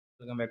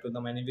Welcome back to the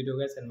many video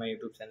guys and my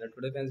YouTube channel.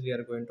 Today friends we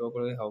are going to talk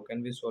about how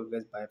can we solve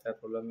this Wi-Fi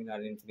problem in our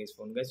Infinix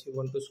phone. Guys, you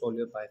want to solve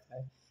your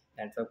Wi-Fi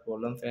network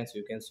problem friends,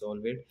 you can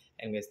solve it.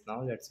 And guys,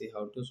 now let's see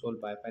how to solve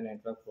Wi-Fi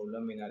network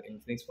problem in our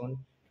Infinix phone.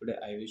 Today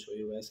I will show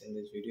you guys in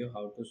this video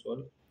how to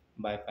solve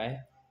Wi-Fi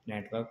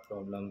network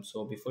problem.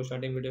 So before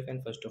starting video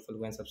friends, first of all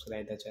go and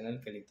subscribe the channel,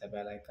 click the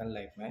bell icon,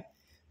 like my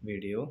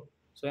video.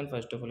 So and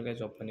first of all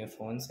guys, open your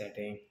phone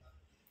setting.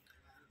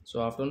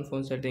 So after on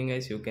phone setting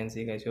guys, you can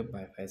see guys your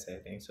Wi-Fi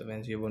setting. So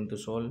when you want to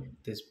solve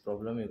this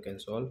problem, you can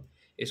solve.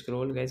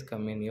 Scroll guys,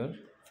 come in your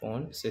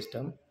phone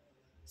system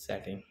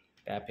setting.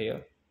 Tap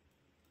here.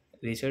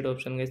 Reset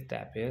option guys,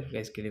 tap here.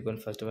 Guys, click on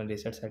first one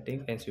reset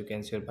setting. Guys, you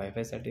can see your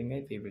Wi-Fi setting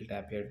guys. We will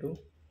tap here to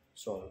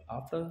solve.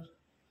 After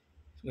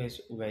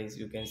guys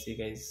you can see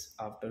guys,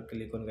 after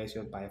click on guys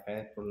your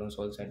Wi-Fi problem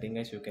solve setting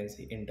guys, you can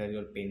see enter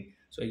your pin.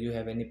 So you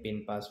have any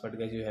pin password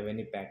guys, you have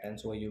any pattern,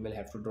 so you will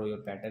have to draw your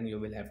pattern, you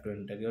will have to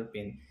enter your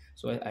pin.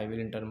 So I will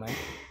enter my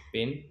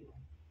pin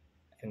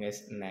and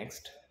guys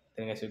next.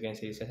 Then guys you can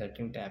see it's a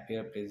setting, tap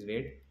here, please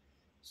wait.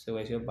 So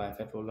guys your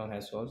Wi-Fi problem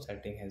has solved,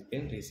 setting has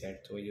been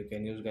reset, so you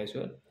can use guys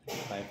your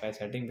Wi-Fi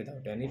setting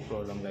without any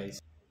problem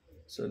guys.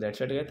 So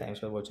that's it guys, thanks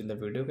for watching the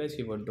video guys. If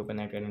you want to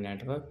connect any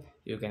network,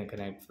 you can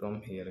connect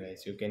from here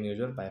guys. You can use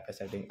your Wi-Fi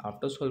setting.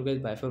 After solve guys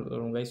Wi-Fi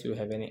problem guys, you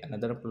have any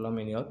another problem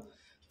in your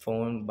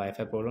phone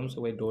Wi-Fi problem,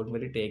 so guys don't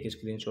worry, take a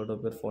screenshot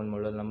of your phone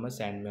model number,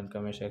 send me on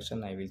comment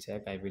section, I will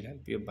check, I will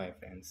help you. Bye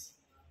friends.